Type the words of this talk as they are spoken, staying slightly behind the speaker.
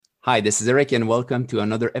Hi, this is Eric, and welcome to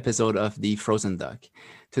another episode of The Frozen Duck.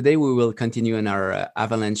 Today, we will continue in our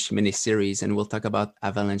avalanche mini-series, and we'll talk about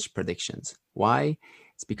avalanche predictions. Why?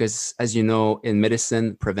 It's because, as you know, in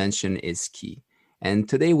medicine, prevention is key. And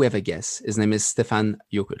today, we have a guest. His name is Stefan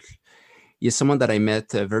Jökull. He is someone that I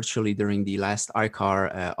met virtually during the last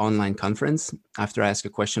ICAR online conference. After I asked a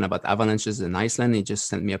question about avalanches in Iceland, he just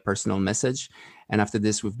sent me a personal message. And after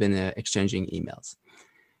this, we've been exchanging emails.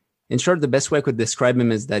 In short, the best way I could describe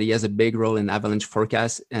him is that he has a big role in avalanche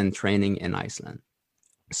forecast and training in Iceland.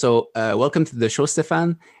 So welcome to the show,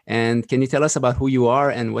 Stefan. And can you tell us about who you are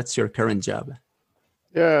and what's your current job?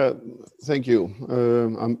 Yeah, thank you.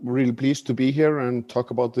 I'm really pleased to be here and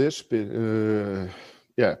talk about this. My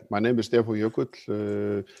name is Stefán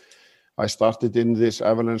Jökull. I started in this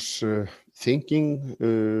avalanche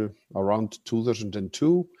thinking around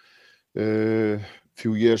 2002.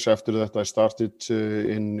 Few years after that, I started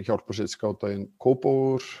in Hjálparsveit in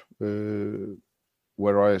Kópavogur,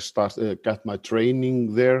 where I got my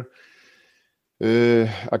training there.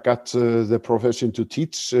 I got the profession to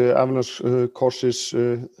teach avalanche courses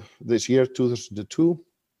this year, 2002.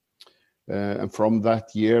 And from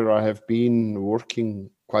that year, I have been working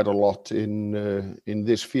quite a lot in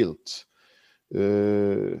this field.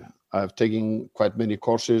 I've taken quite many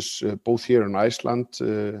courses, both here in Iceland.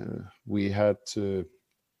 We had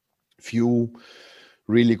few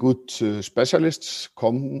really good specialists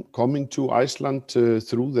coming to Iceland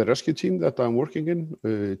through the rescue team that I'm working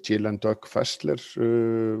in. Jill and Doug Fessler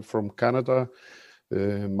from Canada,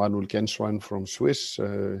 Manuel Genswein from Swiss,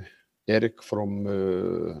 Eric from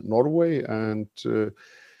Norway, and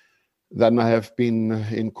then I have been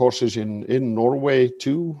in courses in Norway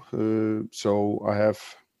too. So I have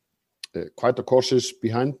quite a courses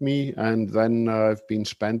behind me, and then I've been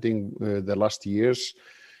spending the last years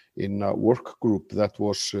in a work group that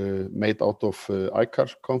was made out of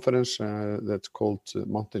ICAR conference that's called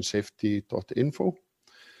mountainsafety.info.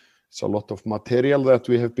 It's a lot of material that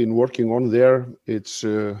we have been working on there. It's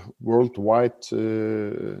a worldwide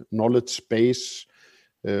knowledge base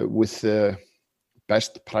with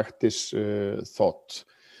best practice thought.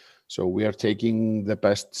 So we are taking the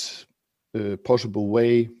best possible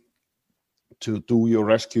way to do your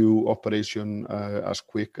rescue operation as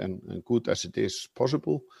quick and good as it is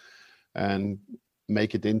possible, and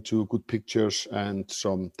make it into good pictures and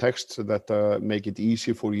some text that make it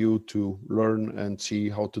easy for you to learn and see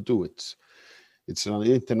how to do it. It's an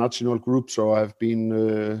international group, so I've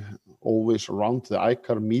been always around the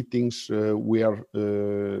ICAR meetings.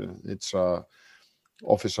 It's a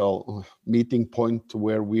official meeting point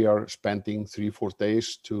where we are spending 3-4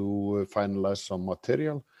 days to finalize some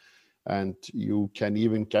material. And you can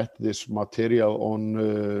even get this material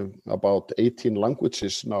on about 18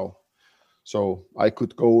 languages now. So I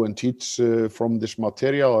could go and teach from this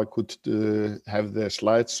material. I could have the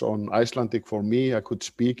slides on Icelandic for me. I could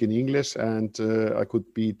speak in English, and I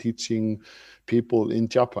could be teaching people in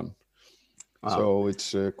Japan. Wow. So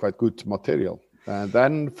it's quite good material. And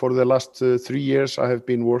then for the last 3 years, I have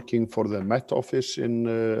been working for the Met Office in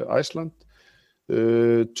Iceland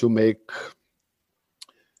to make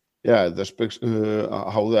how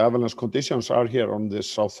the avalanche conditions are here on the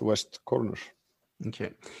southwest corner.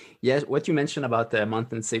 Okay. Yeah, what you mentioned about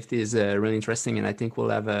mountain safety is really interesting, and I think we'll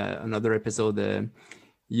have another episode,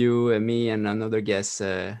 you, me, and another guest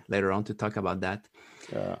later on to talk about that.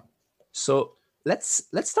 Yeah. So let's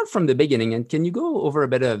start from the beginning, and can you go over a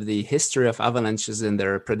bit of the history of avalanches and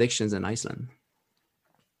their predictions in Iceland?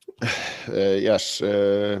 Yes.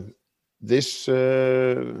 These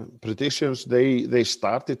predictions, they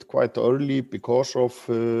started quite early because of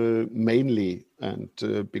mainly and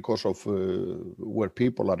because of where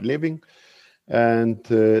people are living and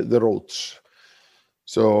the roads.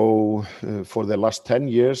 So for the last 10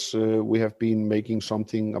 years, we have been making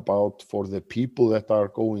something about for the people that are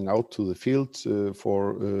going out to the field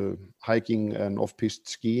for hiking and off-piste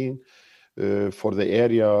skiing. For the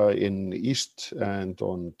area in east and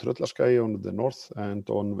on Tröllaskagi on the north and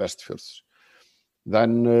on Westfjords.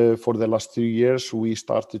 Then for the last 3 years, we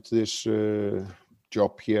started this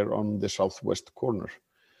job here on the southwest corner.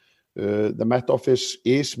 The Met Office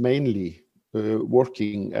is mainly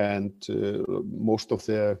working, and most of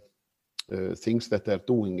the things that they're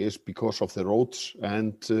doing is because of the roads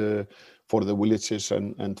and for the villages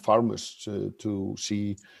and farmers to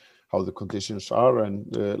see how the conditions are.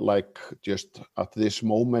 And like just at this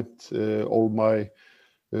moment, all my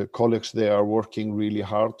colleagues, they are working really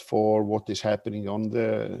hard for what is happening on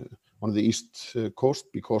the east coast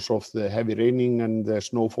because of the heavy raining and the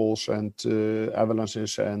snowfalls and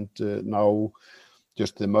avalanches and now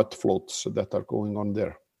just the mud floats that are going on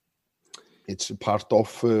there. it's a part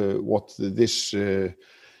of what this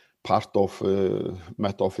part of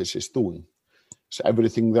Met Office is doing. So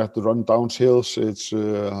everything that run down hills, it's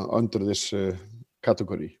under this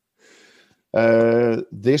category.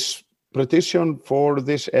 This prediction for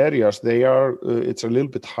these areas, it's a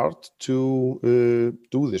little bit hard to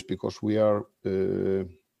do this because we are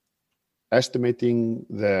estimating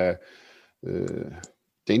the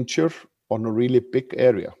danger on a really big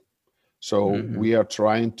area. So we are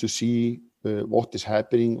trying to see what is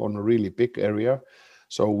happening on a really big area.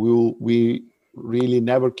 So we really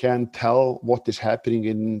never can tell what is happening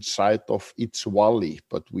inside of each valley,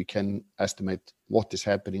 but we can estimate what is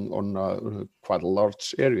happening on quite a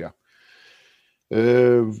large area.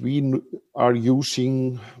 We are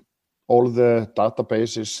using all the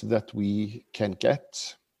databases that we can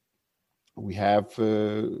get. We have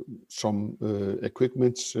some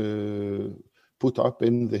equipments put up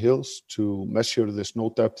in the hills to measure the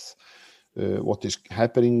snow depth, what is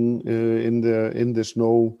happening in the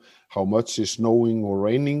snow, how much is snowing or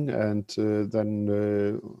raining, and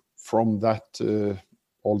then from that,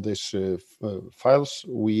 all these files,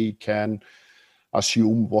 we can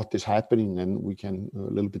assume what is happening, and we can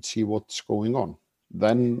a little bit see what's going on.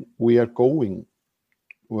 Then we are going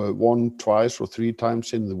 1, 2, or 3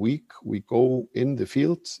 times in the week. We go in the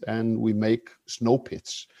field and we make snow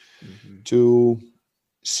pits to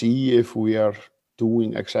see if we are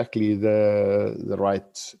doing exactly the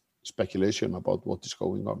right speculation about what is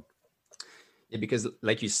going on. Yeah, because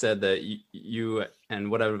like you said, that you and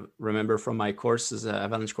what I remember from my courses,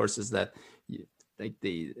 avalanche courses, that like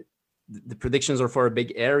the predictions are for a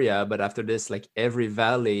big area, but after this, like every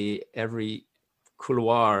valley, every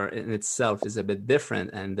couloir in itself is a bit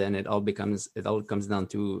different, and then it all comes down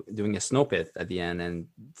to doing a snow pit at the end, and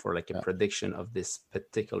for like a prediction of this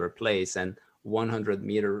particular place, and 100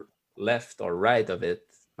 meter left or right of it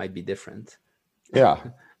might be different. Yeah.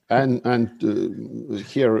 And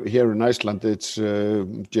here in Iceland, it's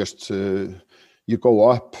just you go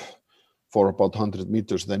up for about 100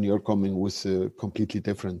 meters, then you're coming with completely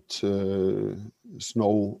different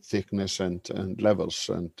snow thickness and levels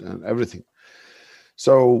and everything.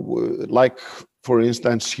 So, like for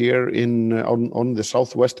instance, here on the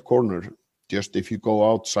southwest corner, just if you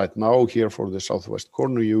go outside now here for the southwest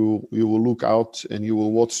corner, you will look out and you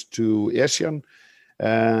will watch to Esjan,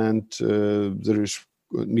 and there is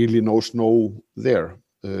nearly no snow there.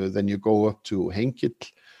 Then you go up to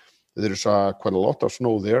Hengill. There's quite a lot of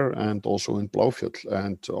snow there, and also in Bláfjöll.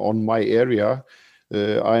 And on my area,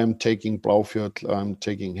 I am taking Bláfjöll, I'm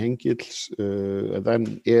taking Hengill,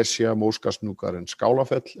 then Esja, Móskarðshnúkar, and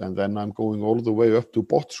Skálafell, and then I'm going all the way up to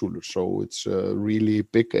Botnssúlur. So it's a really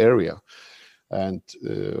big area. And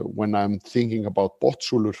when I'm thinking about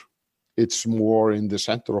Botnssúlur, it's more in the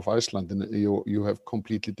center of Iceland, and you have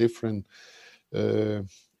completely different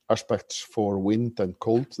aspects for wind and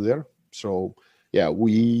cold there. So yeah,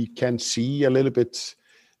 we can see a little bit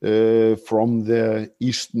from the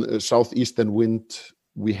southeastern wind.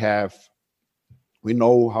 We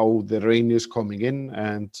know how the rain is coming in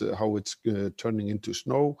and how it's turning into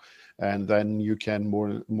snow, and then you can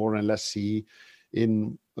more or less see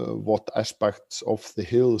in what aspects of the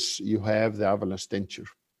hills you have the avalanche danger.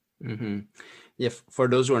 Yeah, for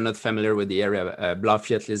those who are not familiar with the area,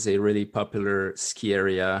 Bláfjöll is a really popular ski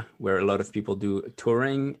area where a lot of people do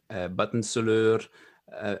touring. Botnssúlur,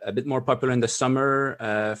 a bit more popular in the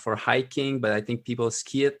summer for hiking, but I think people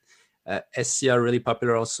ski it. Esja, really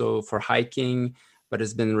popular also for hiking, but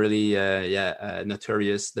it's been really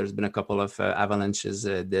notorious. There's been a couple of avalanches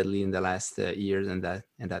deadly in the last years in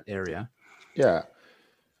that area. Yeah.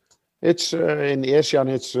 It's in Esjan.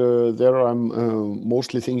 It's there. I'm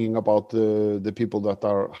mostly thinking about the people that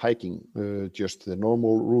are hiking, just the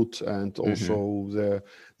normal route, and also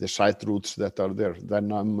the side routes that are there.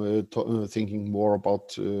 Then I'm thinking more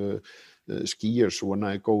about skiers when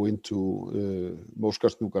I go into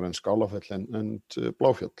Móskarðshnúkar and Skálafell and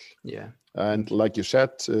Bláfjöll. Yeah. And like you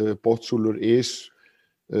said, Botnssúlur is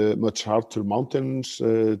much harder mountains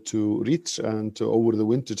to reach, and over the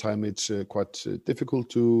winter time it's quite difficult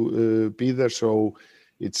to be there. So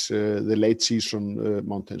it's the late season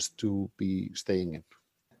mountains to be staying in.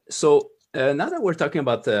 So now that we're talking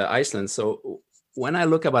about Iceland, so when I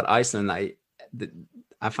look about Iceland,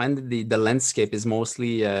 I find that the landscape is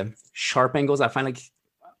mostly sharp angles. I find like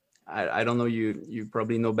I don't know, you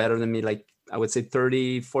probably know better than me, like I would say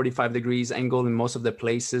 30-45 degrees angle in most of the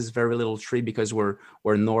places, very little tree because we're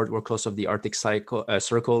north, we're close to the Arctic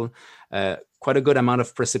circle, quite a good amount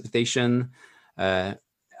of precipitation,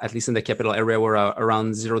 at least in the capital area. We're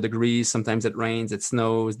around 0 degrees. Sometimes it rains, it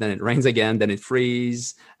snows, then it rains again, then it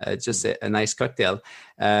freezes. Just a nice cocktail.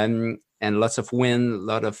 and lots of wind, a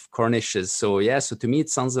lot of corniches. So yeah, so to me it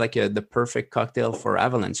sounds like the perfect cocktail for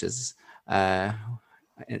avalanches.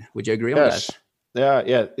 Would you agree on that?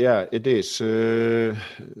 Yeah, it is.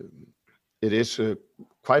 It is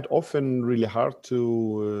quite often really hard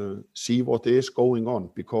to see what is going on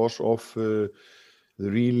because of the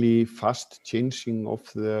really fast changing of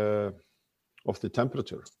the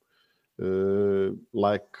temperature.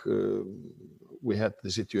 We had the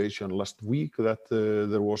situation last week that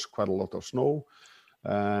there was quite a lot of snow,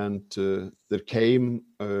 and there came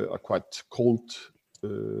a quite cold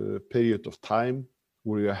period of time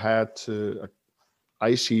where you had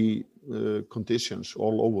icy conditions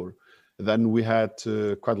all over. Then we had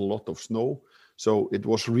quite a lot of snow, so it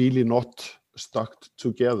was really not stuck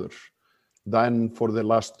together. Then for the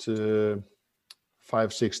last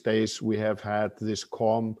 5-6 days, we have had this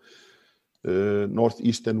calm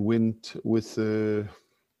northeastern wind with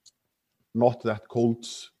not that cold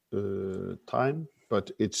time,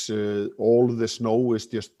 but it's all the snow is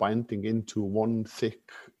just binding into one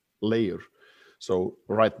thick layer. So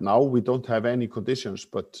right now we don't have any conditions,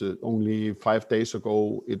 but only 5 days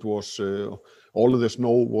ago it was all of the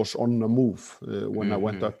snow was on the move. When I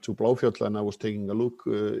went up to Bláfjöll and I was taking a look,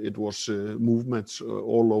 it was movements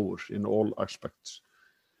all over in all aspects.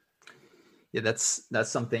 Yeah, that's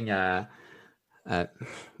something.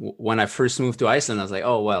 When I first moved to Iceland, I was like,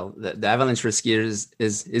 oh, well, the avalanche risk here is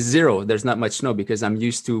zero. There's not much snow because I'm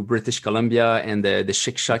used to British Columbia and the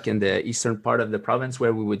Shiksha in the eastern part of the province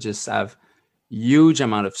where we would just have huge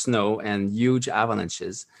amount of snow and huge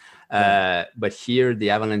avalanches. But here the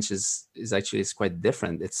avalanche is actually quite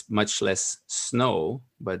different. It's much less snow,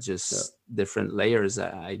 but just different layers,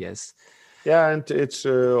 I guess. Yeah, and it's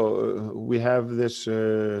we have this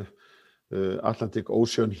Atlantic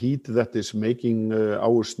Ocean heat that is making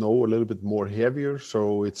our snow a little bit more heavier,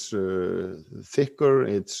 so it's thicker.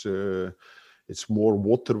 It's more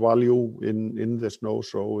water value in the snow,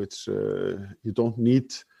 so it's you don't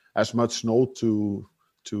need as much snow to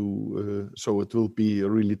so it will be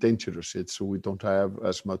really dangerous. We don't have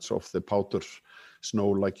as much of the powder snow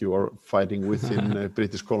like you are fighting with in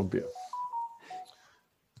British Columbia.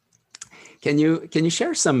 Can you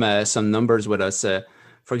share some numbers with us?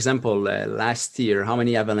 For example, last year, how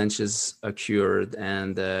many avalanches occurred,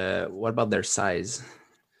 and what about their size?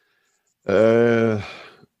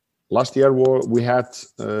 Last year we had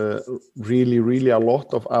really a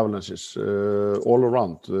lot of avalanches all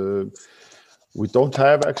around. We don't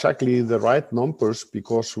have exactly the right numbers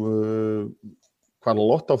because quite a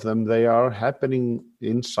lot of them, they are happening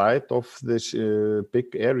inside of these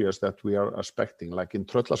big areas that we are expecting, like in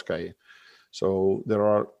Tröllaskagi. So there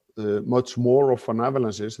are much more of an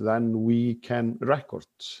avalanches than we can record.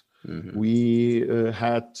 Mm-hmm. We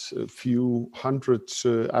had a few hundreds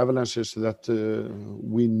avalanches that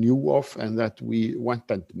we knew of and that we went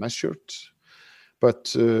and measured.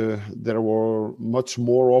 But there were much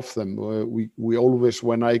more of them. We always,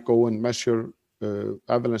 when I go and measure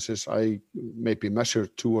avalanches, I maybe measure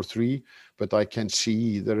 2 or 3, but I can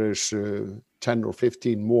see there is 10 or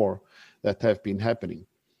 15 more that have been happening.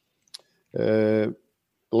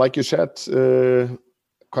 Like you said,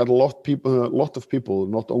 quite a lot of people,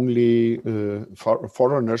 not only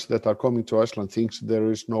foreigners that are coming to Iceland, thinks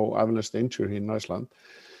there is no avalanche danger in Iceland.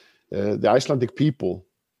 The Icelandic people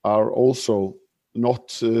are also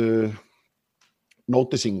not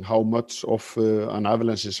noticing how much of an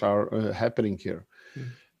avalanches are happening here.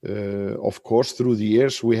 Of course, through the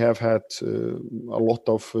years, we have had a lot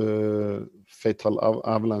of fatal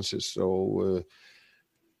avalanches. So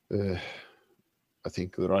I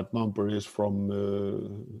think the right number is from,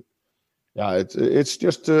 it's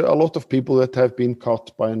just a lot of people that have been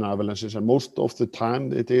caught by an avalanches. And most of the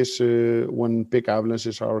time it is when big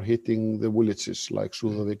avalanches are hitting the villages like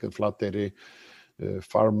Súðavík and Flateyri,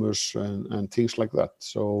 farmers and things like that.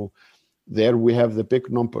 So there we have the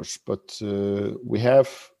big numbers, but we have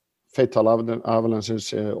fatal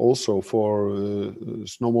avalanches also for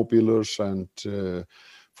snowmobilers and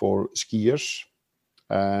for skiers.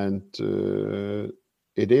 And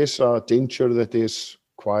it is a danger that is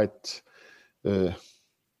quite,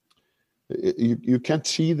 you can't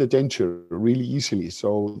see the danger really easily.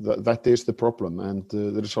 So that is the problem. And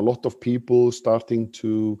there's a lot of people starting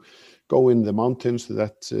to go in the mountains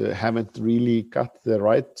that haven't really got the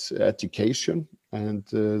right education and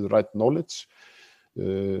the right knowledge.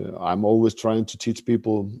 I'm always trying to teach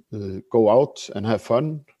people, go out and have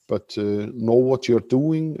fun, but know what you're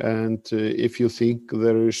doing. And if you think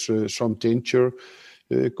there is some danger,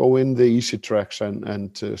 go in the easy tracks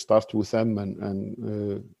and start with them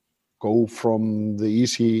and go from the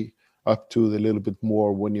easy up to the little bit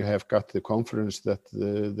more when you have got the confidence that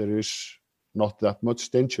there is not that much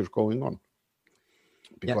danger going on.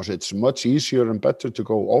 Because it's much easier and better to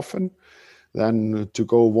go often than to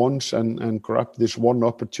go once and grab this one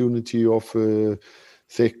opportunity of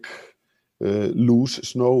thick, loose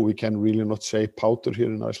snow. We can really not say powder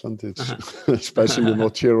here in Iceland. It's especially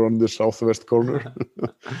not here on the southwest corner.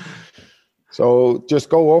 So just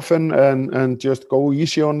go often and just go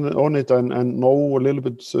easy on it and know a little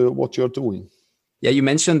bit what you're doing. Yeah, you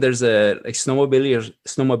mentioned there's like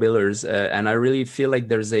snowmobilers, and I really feel like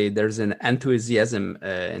there's an enthusiasm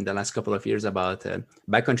in the last couple of years about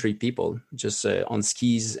backcountry people just on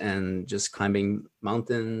skis and just climbing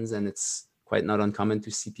mountains, and it's quite not uncommon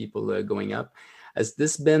to see people going up. Has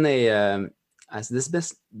this been a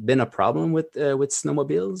problem with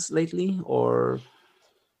snowmobiles lately, or?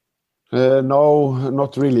 No,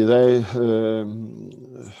 not really.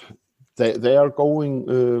 They are going,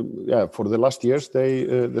 for the last years,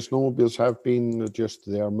 the snowmobiles have been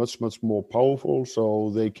they are much more powerful,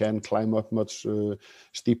 so they can climb up much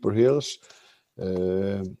steeper hills.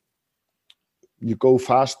 You go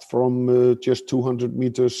fast from just 200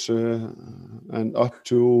 meters and up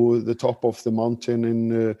to the top of the mountain,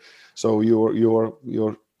 and so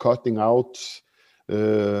you're cutting out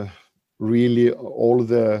really all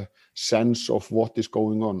the sense of what is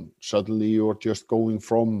going on. Suddenly, you're just going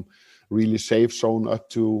from really safe zone up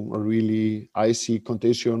to really icy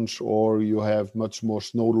conditions, or you have much more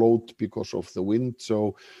snow load because of the wind.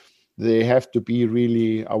 So they have to be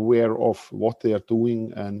really aware of what they are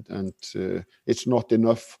doing, and it's not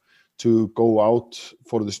enough to go out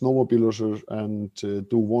for the snowmobilers and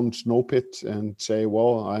do one snow pit and say,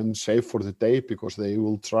 well, I'm safe for the day, because they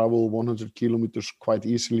will travel 100 kilometers quite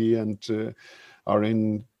easily and are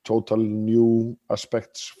in total new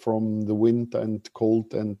aspects from the wind and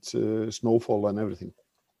cold and snowfall and everything.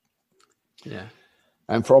 Yeah.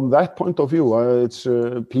 And from that point of view, it's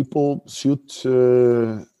people should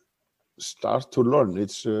start to learn.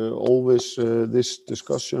 It's always this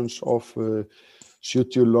discussions of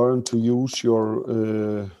should you learn to use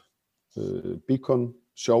your beacon,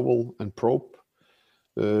 shovel, and probe,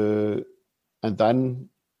 and then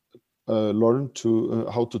learn to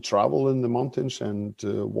how to travel in the mountains, and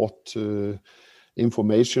what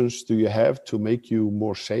informations do you have to make you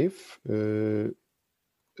more safe.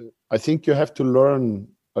 I think you have to learn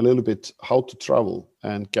a little bit how to travel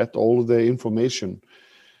and get all the information,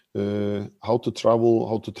 how to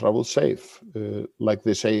travel safe. Like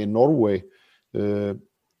they say in Norway,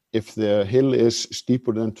 if the hill is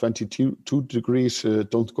steeper than 22 degrees,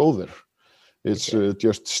 don't go there. It's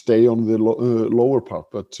just stay on the lower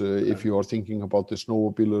part. But if you are thinking about the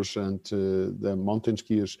snowmobilers and the mountain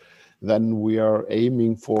skiers, then we are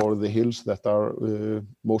aiming for the hills that are,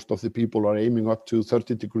 most of the people are aiming up to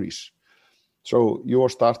 30 degrees. So you are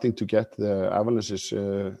starting to get the avalanches.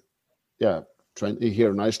 Here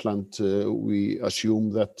in Iceland, we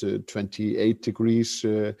assume that 28 degrees,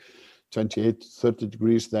 28, 30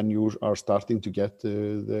 degrees, then you are starting to get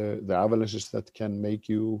the avalanches that can make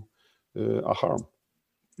you a harm.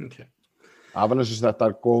 Okay. Avalanches that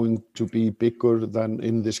are going to be bigger than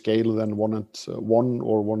in the scale than 1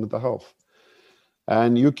 or 1.5.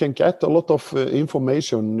 And you can get a lot of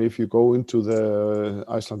information if you go into the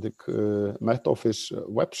Icelandic Met Office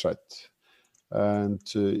website. And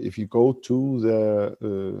if you go to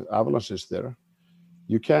the avalanches there,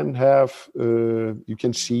 you can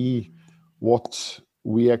see what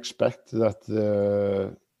we expect that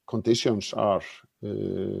the conditions are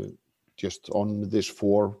just on these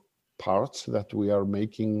 4 parts that we are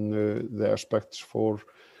making the aspects for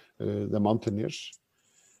the mountaineers.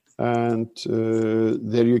 And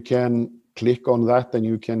there you can click on that and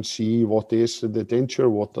you can see what is the danger,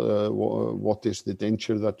 what is the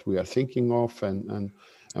danger that we are thinking of, and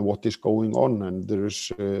what is going on. And there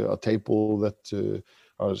is a table that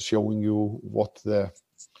are showing you what the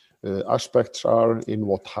aspects are, in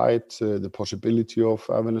what height, the possibility of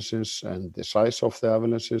avalanches and the size of the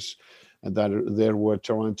avalanches. And then there we're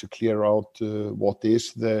trying to clear out what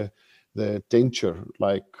is the danger,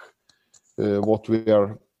 like what we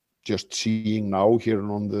are just seeing now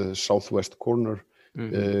here on the southwest corner.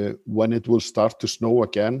 Mm-hmm. When it will start to snow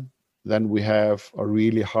again, then we have a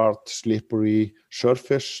really hard, slippery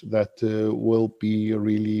surface that will be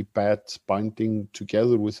really bad binding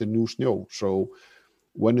together with the new snow. So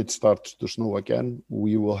when it starts to snow again,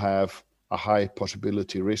 we will have a high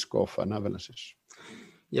possibility risk of an avalanche.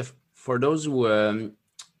 Yeah, for those who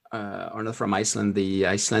are not from Iceland, the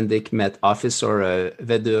Icelandic Met Office, or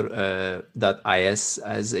vedur.is,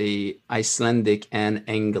 as a Icelandic and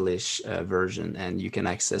English version, and you can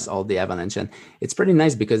access all the avalanche. And it's pretty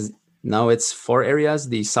nice because Now it's 4 areas: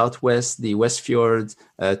 the Southwest, the Westfjords,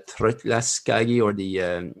 Trøllaskagi, or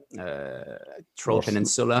the Troll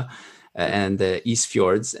Peninsula, and the East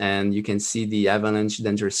Fjords. And you can see the avalanche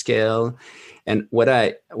danger scale. And what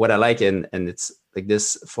I like, and it's like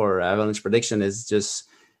this for avalanche prediction, is just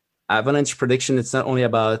avalanche prediction. It's not only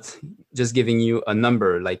about just giving you a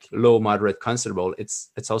number like low, moderate, considerable. It's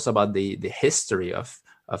also about the history of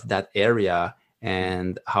that area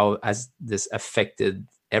and how has this affected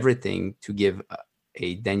everything to give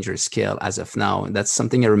a danger scale as of now. And that's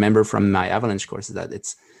something I remember from my avalanche course, is that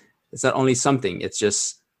it's not only something, it's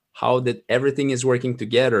just how that everything is working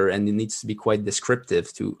together, and it needs to be quite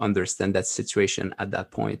descriptive to understand that situation at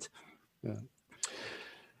that point. Yeah.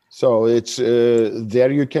 So it's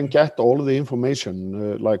there you can get all the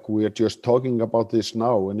information, like we're just talking about this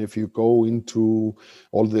now. And if you go into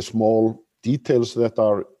all the small details that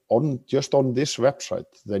are just on this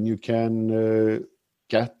website, then you can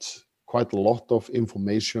get quite a lot of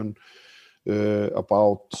information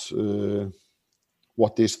about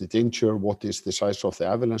what is the danger, what is the size of the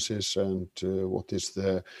avalanches, and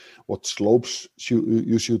what slopes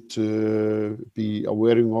you should be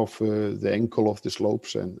aware of, the angle of the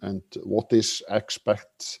slopes, and what is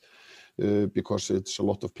expect, because it's a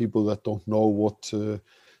lot of people that don't know what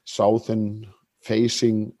southern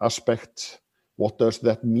facing aspect, what does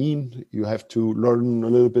that mean? You have to learn a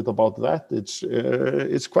little bit about that.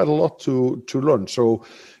 It's quite a lot to learn. So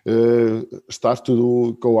start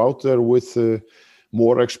to go out there with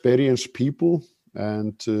more experienced people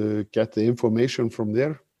and get the information from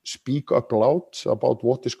there. Speak up loud about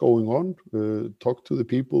what is going on. Talk to the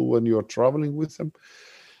people when you are traveling with them,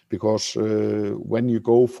 because when you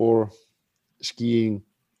go for skiing,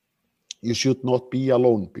 you should not be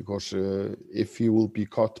alone, because if you will be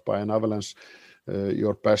caught by an avalanche,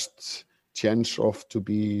 your best chance of to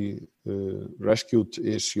be rescued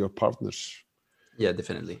is your partners. Yeah,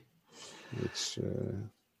 definitely. It's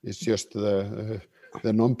just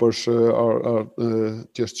the numbers are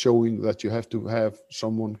just showing that you have to have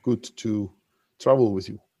someone good to travel with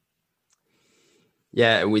you.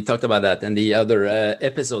 Yeah, we talked about that in the other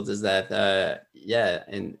episodes, is that,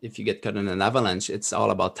 and if you get caught in an avalanche, it's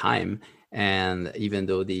all about time. And even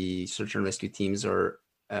though the search and rescue teams are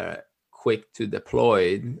quick to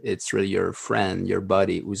deploy, it's really your friend, your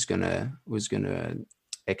buddy, who's gonna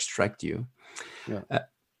extract you. Yeah.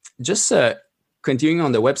 Just continuing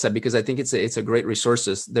on the website, because I think it's a great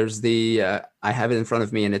resources. There's the I have it in front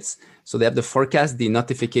of me, and it's so they have the forecast, the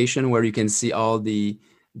notification, where you can see all the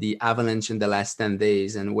avalanche in the last 10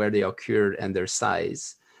 days and where they occurred and their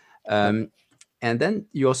size. And then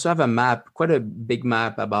you also have a map, quite a big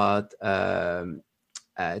map about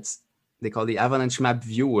they call the avalanche map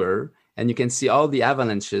viewer, and you can see all the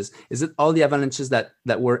avalanches. Is it all the avalanches that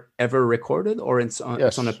were ever recorded, or it's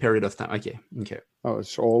on a period of time? Okay. Oh,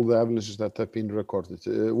 it's all the avalanches that have been recorded.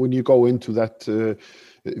 When you go into that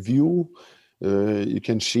view, you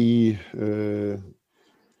can see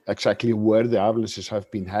exactly where the avalanches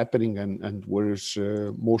have been happening and where is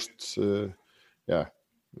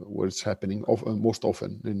where it's happening most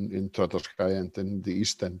often in Tröllaskagi and in the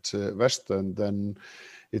east and west. And then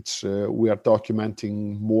it's we are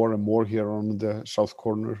documenting more and more here on the south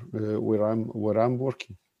corner where I'm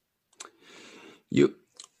working.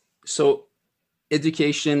 So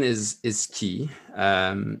education is key.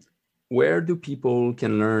 Where do people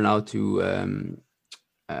can learn how to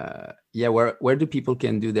where do people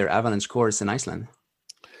can do their avalanche course in Iceland?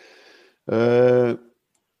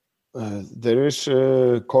 There is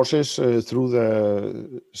courses through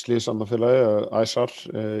the Slysamannafélagið, ISAR.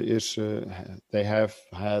 They have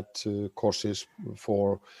had courses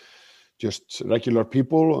for just regular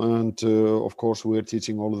people, and of course we're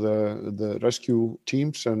teaching all the rescue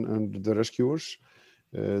teams and the rescuers.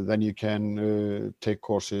 Then you can take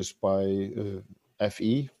courses by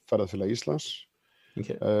FI, Ferðafélag Íslands.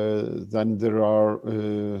 Okay. Then there are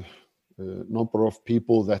a number of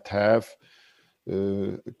people that have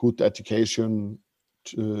good education,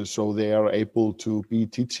 so they are able to be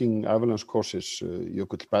teaching avalanche courses.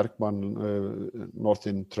 Jökull Bergmann, north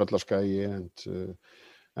in Tröllaskagi,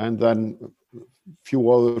 and then few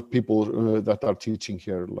other people that are teaching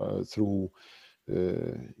here through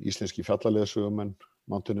Íslenski Fjallaleiðsögumenn,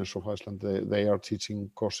 Mountaineers of Iceland. They are teaching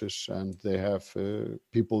courses, and they have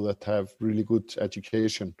people that have really good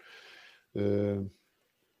education.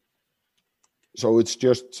 So it's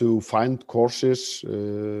just to find courses,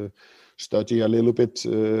 study a little bit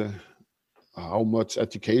how much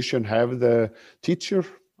education have the teacher.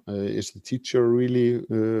 Is the teacher really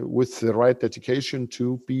with the right education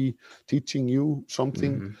to be teaching you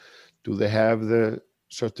something? Mm-hmm. Do they have the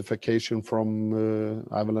certification from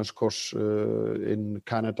avalanche course in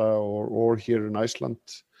Canada or here in Iceland.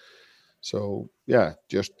 So yeah,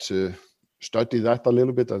 just study that a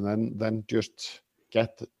little bit, and then just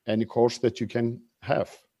get any course that you can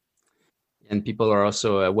have. And people are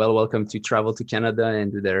also welcome to travel to Canada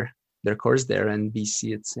and do their course there. And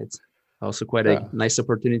BC, it's also quite a nice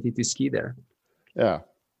opportunity to ski there. Yeah,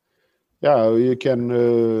 you can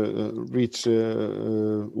reach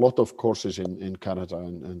a lot of courses in Canada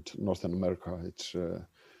and Northern America. It's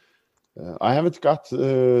I haven't got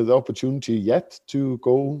the opportunity yet to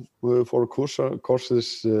go for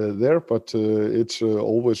courses there, but it's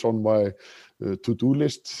always on my to-do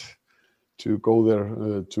list to go there.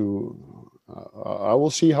 I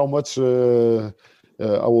will see how much I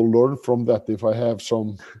will learn from that. If I have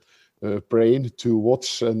some brain to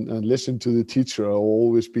watch and listen to the teacher, I will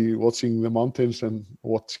always be watching the mountains and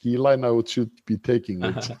what ski line I should be taking.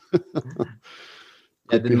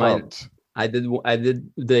 Could be hard. I did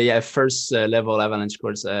the first level avalanche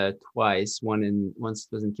course twice. Once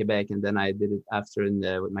it was in Quebec, and then I did it after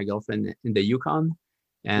with my girlfriend in the Yukon,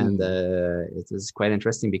 and it was quite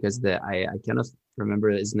interesting because I cannot remember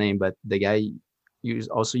his name, but the guy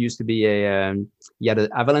used to be he had an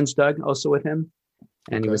avalanche dog also with him,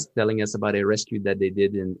 and he was telling us about a rescue that they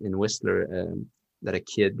did in Whistler, that a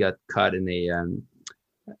kid got caught in a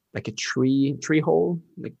like a tree hole.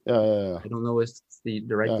 Like I don't know if it's the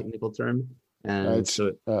right technical term. And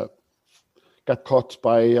got caught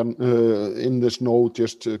by in the snow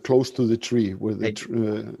just close to the tree with it.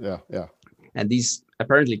 And these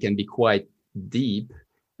apparently can be quite deep,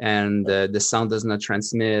 and the sound does not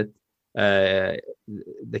transmit. The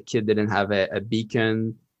kid didn't have a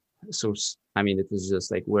beacon, so I mean, it was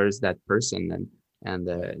just like, where's that person? And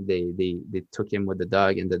they took him with the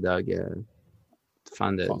dog, and the dog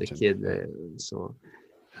found the kid. So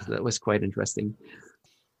that was quite interesting.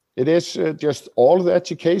 It is just all the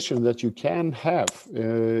education that you can have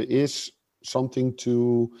is something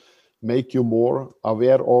to make you more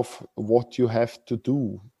aware of what you have to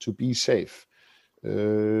do to be safe.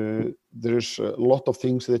 There's a lot of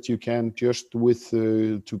things that you can just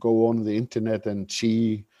to go on the internet and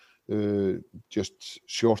see just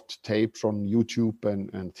short tapes on YouTube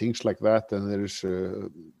and things like that. And there is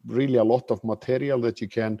really a lot of material that you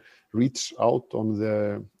can reach out on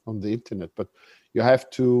the internet. But you have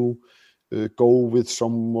to go with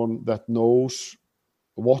someone that knows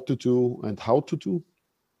what to do and how to do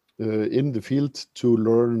in the field to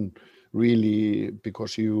learn really,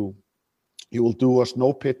 because you will do a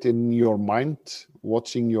snow pit in your mind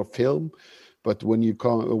watching your film, but when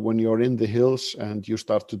you're in the hills and you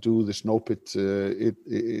start to do the snow pit,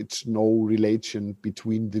 it's no relation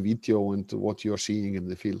between the video and what you're seeing in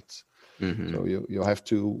the fields. Mm-hmm. So you have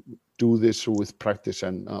to do this with practice,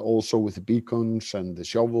 and also with the beacons and the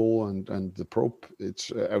shovel and the probe.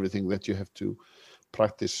 It's everything that you have to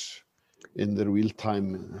practice in the real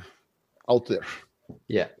time out there.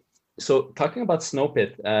 Yeah. So talking about snow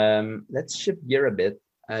pit, let's shift gear a bit.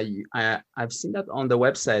 I've seen that on the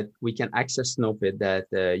website we can access snow pit that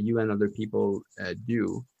you and other people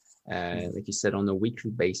do, like you said, on a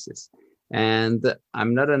weekly basis. And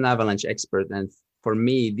I'm not an avalanche expert, and for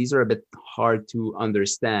me, these are a bit hard to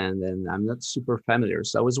understand, and I'm not super familiar.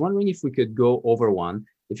 So I was wondering if we could go over one.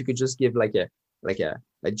 If you could just give like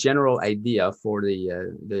a general idea for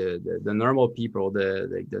the normal people,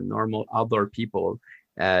 the normal outdoor people.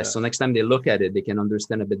 So next time they look at it, they can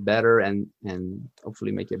understand a bit better and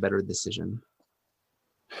hopefully make a better decision.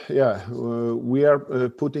 Yeah, we are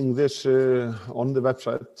putting this on the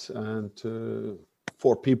website and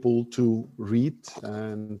for people to read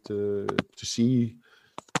and to see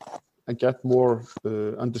and get more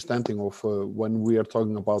understanding of when we are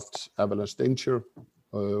talking about avalanche danger,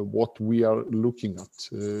 what we are looking at.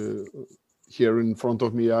 Here in front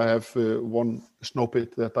of me, I have one snow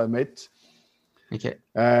pit that I made. Okay.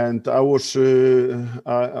 And I was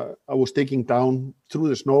digging down through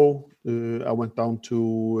the snow. I went down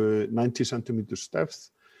to 90 centimeters depth.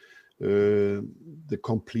 The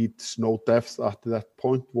complete snow depth at that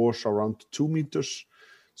point was around 2 meters.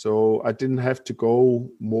 So I didn't have to go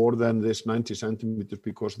more than this 90 centimeters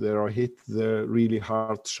because there I hit the really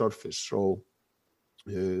hard surface. So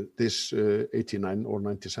this 89 or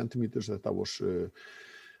 90 centimeters that I was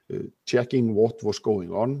checking what was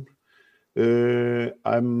going on.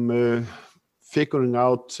 I'm figuring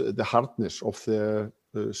out the hardness of the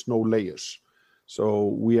snow layers. So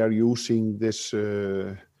we are using this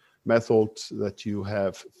method that you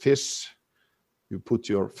have fish. You put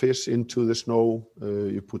your fish into the snow.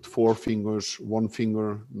 You put 4 fingers, 1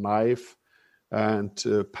 finger, knife, and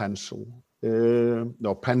pencil.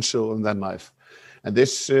 Pencil and then knife. And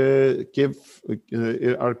this are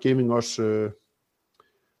giving us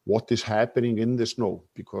what is happening in the snow,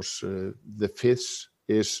 because the fifth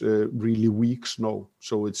is really weak snow,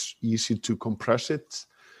 so it's easy to compress it.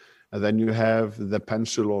 And then you have the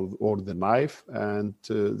pencil or the knife, and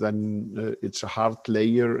then it's a hard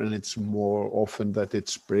layer, and it's more often that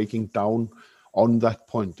it's breaking down on that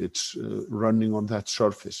point. It's running on that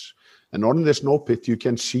surface. And on the snow pit, you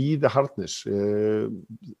can see the hardness.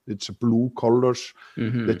 It's blue colors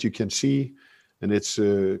that you can see, and it's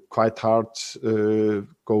quite hard,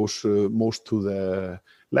 goes most to the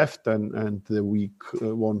left, and the weak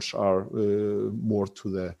ones are more to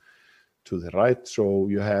the right. So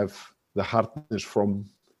you have the hardness from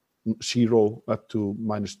 0 up to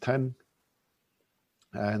 -10.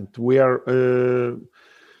 And we are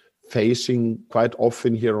facing quite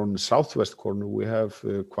often here on the southwest corner, we have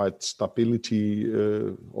quite stability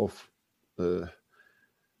of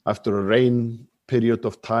after a rain period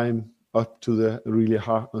of time up to the really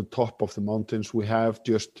top of the mountains. We have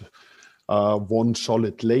just one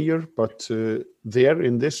solid layer, but there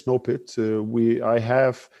in this snow pit, I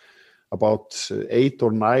have about 8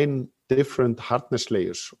 or 9 different hardness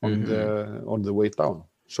layers on the way down.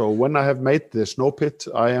 So when I have made the snow pit,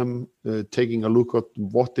 I am taking a look at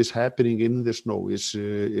what is happening in the snow. Is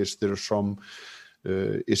there some?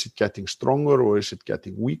 Is it getting stronger or is it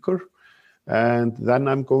getting weaker? And then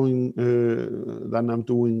I'm going. Then I'm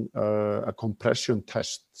doing a compression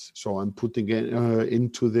test. So I'm putting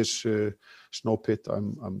into this snow pit.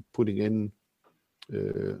 I'm putting in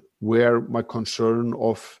where my concern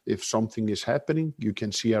of if something is happening. You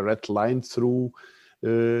can see a red line through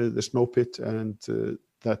the snow pit, and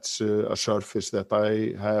that's a surface that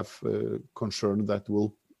I have concern that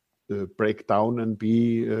will break down and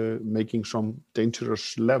be making some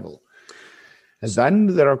dangerous level. And then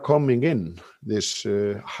there are coming in these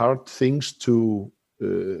hard things to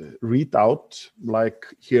read out,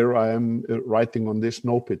 like here I am writing on this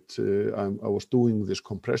snow pit. I was doing this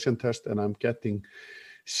compression test, and I'm getting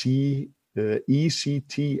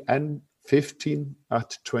ECTN 15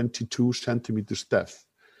 at 22 centimeters depth.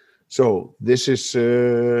 So this is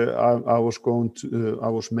I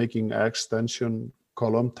was making an extension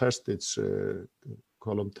column test. It's a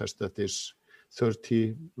column test that is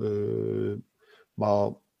 30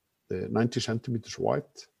 by 90 centimeters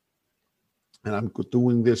wide, and I'm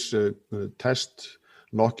doing this test,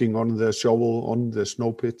 knocking on the shovel on the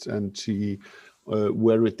snow pit and see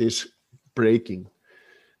where it is breaking.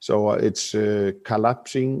 So it's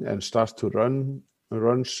collapsing and starts to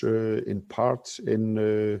runs in parts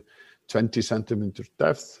in 20 centimeter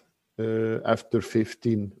depth after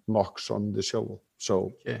 15 knocks on the shovel.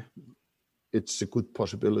 So it's a good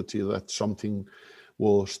possibility that something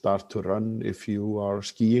will start to run if you are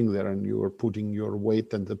skiing there and you are putting your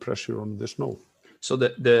weight and the pressure on the snow. So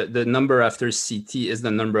the number after CT is the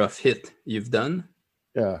number of hit you've done?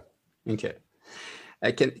 Yeah. Okay.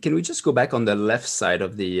 Can we just go back on the left side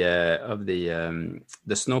of the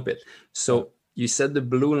snow pit? So you said the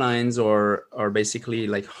blue lines are basically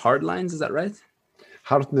like hard lines, is that right?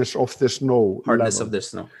 Hardness of the snow. Hardness level. Of the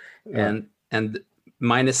snow. Yeah. And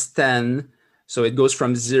 -10, so it goes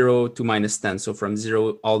from 0 to -10. So from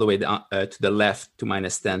 0 all the way down, to the left to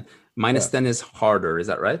 -10. -10 is harder, is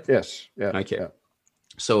that right? Yes. Yeah. Okay. Yeah.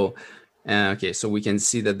 So so we can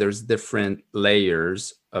see that there's different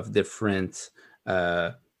layers of different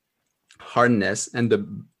hardness, and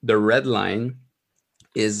the red line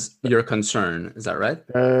is your concern, is that right?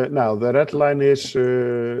 Now the red line is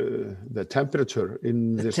the temperature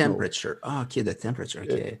in the temperature. Snow. Oh, okay, the temperature.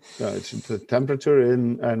 Okay. It's the temperature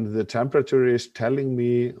and the temperature is telling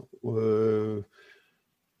me more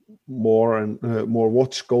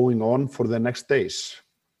what's going on for the next days.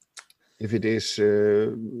 If it is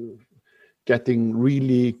getting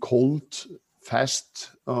really cold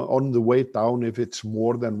fast on the way down, if it's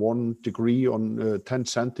more than 1 degree on 10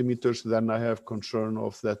 centimeters, then I have concern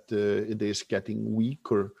of that it is getting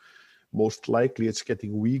weaker. Most likely it's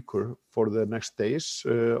getting weaker for the next days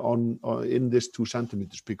in this 2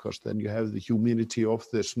 centimeters, because then you have the humidity of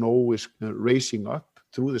the snow is racing up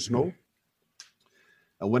through the snow.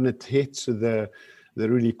 And when it hits the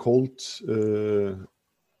really cold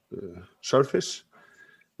surface,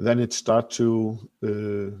 then it starts to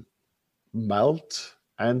melt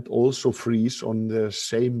and also freeze on the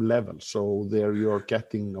same level. So there you're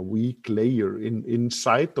getting a weak layer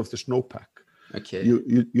inside of the snowpack. Okay.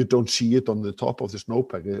 You don't see it on the top of the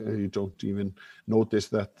snowpack. You don't even notice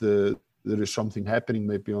that there is something happening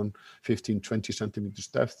maybe on 15, 20 centimeters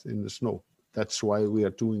depth in the snow. That's why we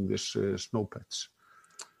are doing this snow pits.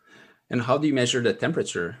 And how do you measure the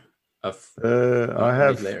temperature of I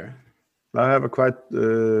have layer? I have a quite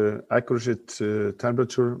accurate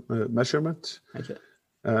temperature measurement. Okay.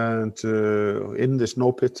 And in the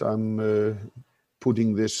snow pit, I'm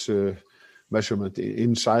putting this measurement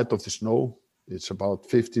inside of the snow. It's about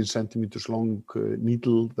 15 centimeters long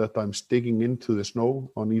needle that I'm sticking into the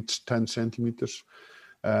snow on each 10 centimeters.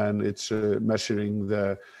 And it's measuring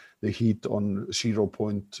the heat on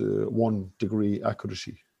 0.1 degree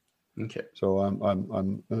accuracy. Okay. So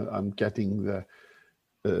I'm getting the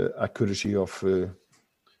accuracy of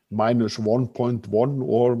minus 1.1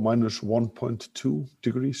 or minus 1.2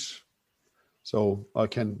 degrees. So I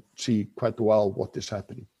can see quite well what is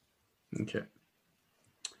happening. Okay.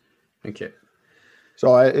 Okay.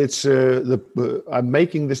 So I'm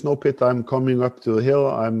making the snow pit. I'm coming up to the hill.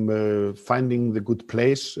 I'm finding the good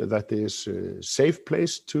place that is a safe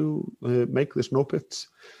place to make the snow pit.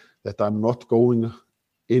 That I'm not going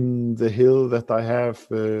in the hill that I have.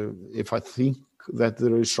 If I think that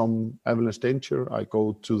there is some avalanche danger, I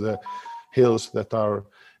go to the hills that are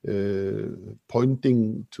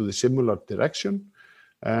pointing to the similar direction.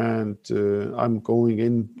 And I'm going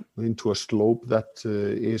into a slope that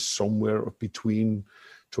is somewhere between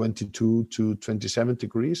 22 to 27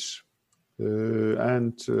 degrees.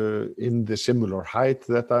 And in the similar height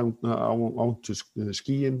that I want to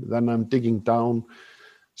ski in. Then I'm digging down,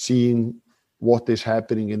 seeing what is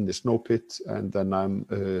happening in the snow pit. And then I'm,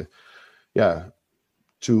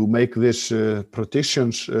 to make this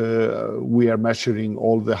partitions, we are measuring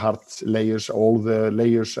all the hard layers,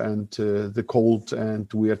 and the cold,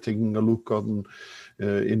 and we are taking a look on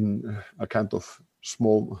in a kind of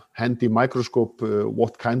small handy microscope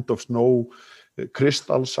what kind of snow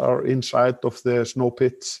crystals are inside of the snow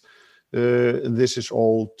pits. This is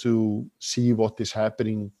all to see what is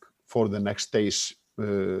happening for the next days.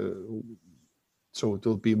 So it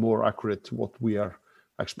will be more accurate what we are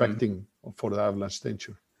expecting for the avalanche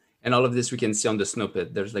danger. And all of this we can see on the snow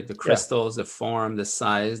pit. There's like the crystals, the form, the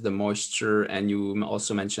size, the moisture, and you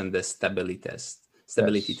also mentioned the stability test.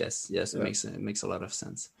 Yes, it makes a lot of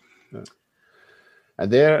sense. Yeah.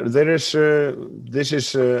 And there is this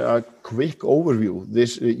is a quick overview.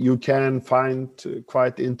 This you can find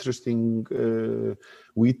quite interesting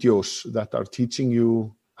videos that are teaching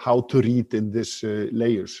you how to read in these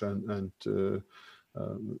layers, and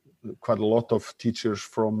quite a lot of teachers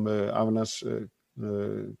from Avalanche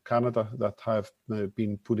Canada that have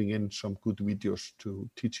been putting in some good videos to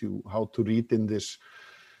teach you how to read in this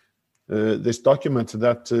this document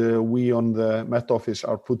that we on the Met Office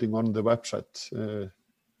are putting on the website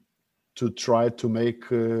to try to make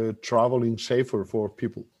traveling safer for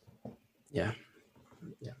people. Yeah.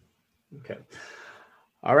 Okay.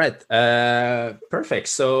 All right. Perfect.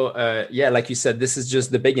 So like you said, this is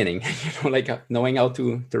just the beginning. Like knowing how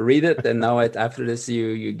to read it, and now after this,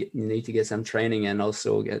 you need to get some training and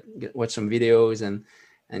also watch some videos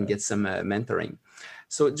and get some mentoring.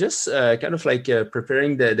 So just kind of like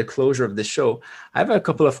preparing the closure of the show, I have a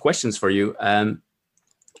couple of questions for you.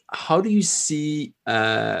 How do you see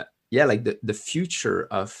like the future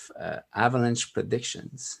of avalanche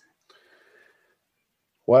predictions?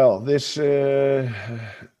 Well, this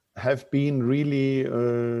have been really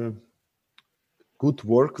good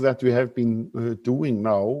work that we have been doing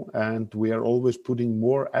now, and we are always putting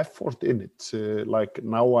more effort in it. Like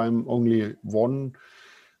now I'm only one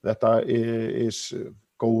that is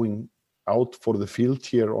going out for the field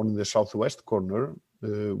here on the southwest corner.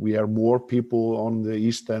 We are more people on the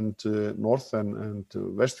east and north and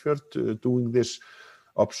Westfjord doing these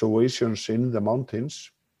observations in the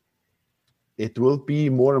mountains. It will be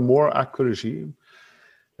more and more accuracy.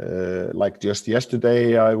 Like just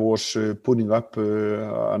yesterday, I was putting up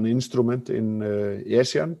an instrument in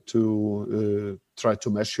Esjan to try to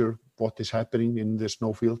measure what is happening in the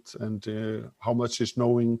snowfield and how much is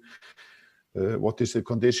snowing, what is the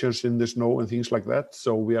conditions in the snow and things like that.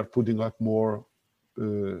 So we are putting up more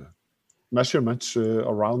measurements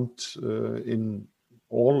around in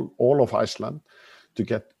all of Iceland to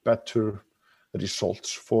get better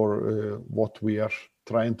results for what we are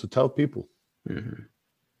trying to tell people. Mm-hmm.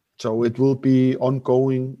 So it will be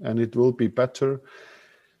ongoing and it will be better.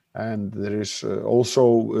 And there is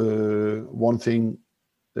also one thing,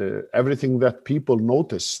 everything that people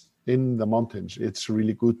notice in the mountains, it's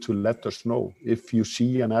really good to let us know. If you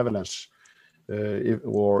see an avalanche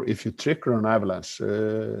or if you trigger an avalanche,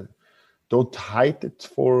 don't hide it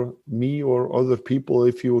for me or other people.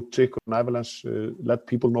 If you trigger an avalanche, let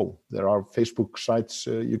people know. There are Facebook sites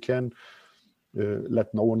you can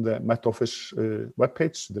let know on the Met Office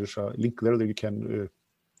webpage. There's a link there that you can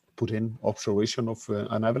put in observation of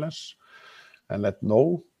an avalanche and let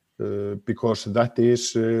know, because that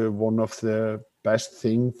is one of the best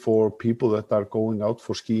thing for people that are going out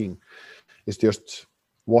for skiing. It's just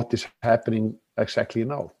what is happening exactly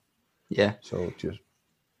now. Yeah. So just.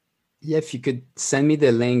 Yeah, if you could send me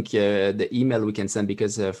the link, the email we can send,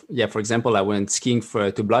 because for example, I went skiing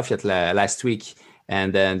to Bluffjet last week,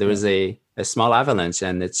 and then there was a small avalanche,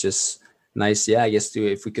 and it's just nice. Yeah, I guess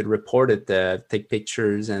if we could report it, take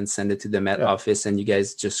pictures and send it to the Met office, and you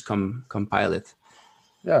guys just compile it.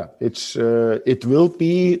 Yeah, it will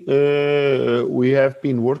be. We have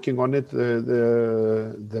been working on it.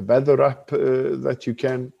 The weather app that you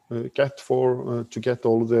can get to get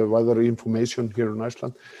all the weather information here in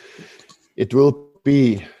Iceland. It will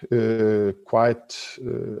be quite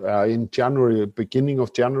in January, beginning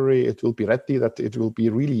of January. It will be ready. That it will be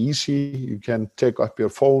really easy. You can take up your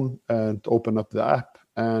phone and open up the app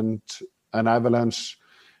and an avalanche.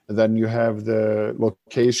 And then you have the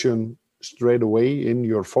location straight away in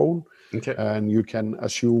your phone, and you can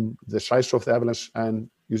assume the size of the avalanche, and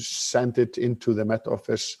you send it into the Met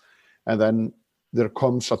office, and then there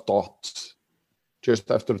comes a dot.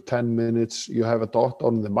 Just after 10 minutes, you have a dot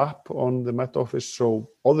on the map on the Met office.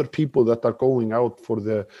 So other people that are going out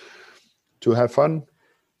to have fun,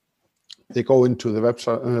 they go into the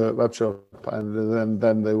webshop, and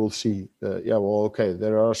then they will see,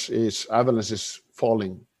 there is avalanches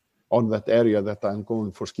falling on that area that I'm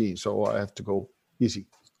going for skiing, so I have to go easy.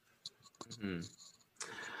 Mm-hmm.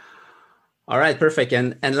 All right, perfect.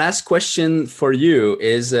 And last question for you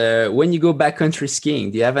is, when you go backcountry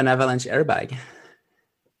skiing, do you have an avalanche airbag?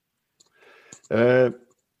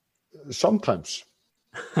 Sometimes.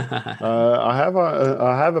 I have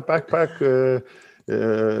a backpack.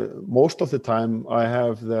 Most of the time, I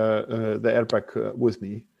have the airbag with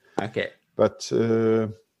me. Okay. But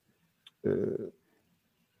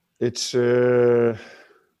it's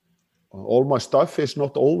all my stuff is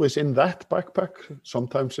not always in that backpack.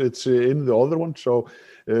 Sometimes it's in the other one. So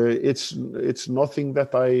it's nothing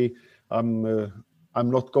that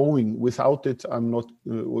I'm not going without it. I'm not.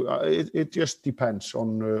 It just depends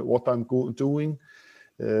on what I'm doing.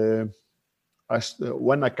 When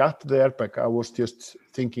I got the airbag, I was just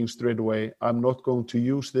thinking straight away, I'm not going to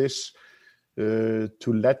use this to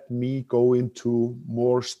let me go into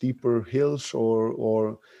more steeper hills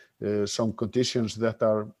or some conditions that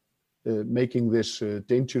are making this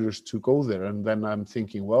dangerous to go there. And then I'm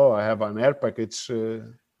thinking, well, I have an airbag. It's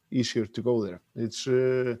easier to go there.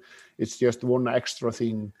 It's just one extra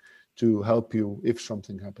thing to help you if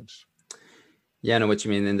something happens. Yeah, I know what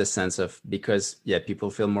you mean, in the sense of, because people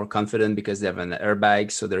feel more confident because they have an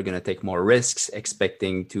airbag, so they're going to take more risks,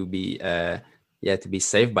 expecting to be to be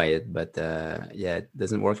safe by it. But it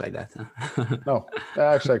doesn't work like that. Huh? No,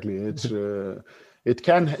 exactly. It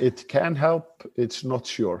can help. It's not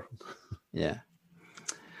sure. Yeah.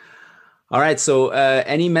 All right. So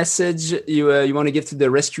any message you want to give to the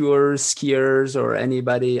rescuers, skiers, or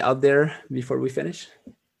anybody out there before we finish?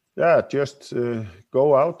 Yeah, just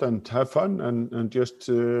go out and have fun, and just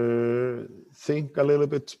think a little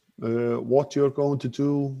bit what you're going to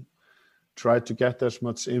do. Try to get as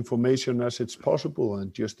much information as it's possible,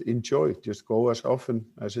 and just enjoy it. Just go as often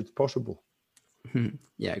as it's possible.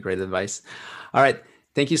 Yeah, great advice. All right.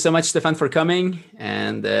 Thank you so much, Stefán, for coming.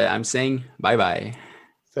 And I'm saying bye-bye.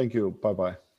 Thank you. Bye-bye.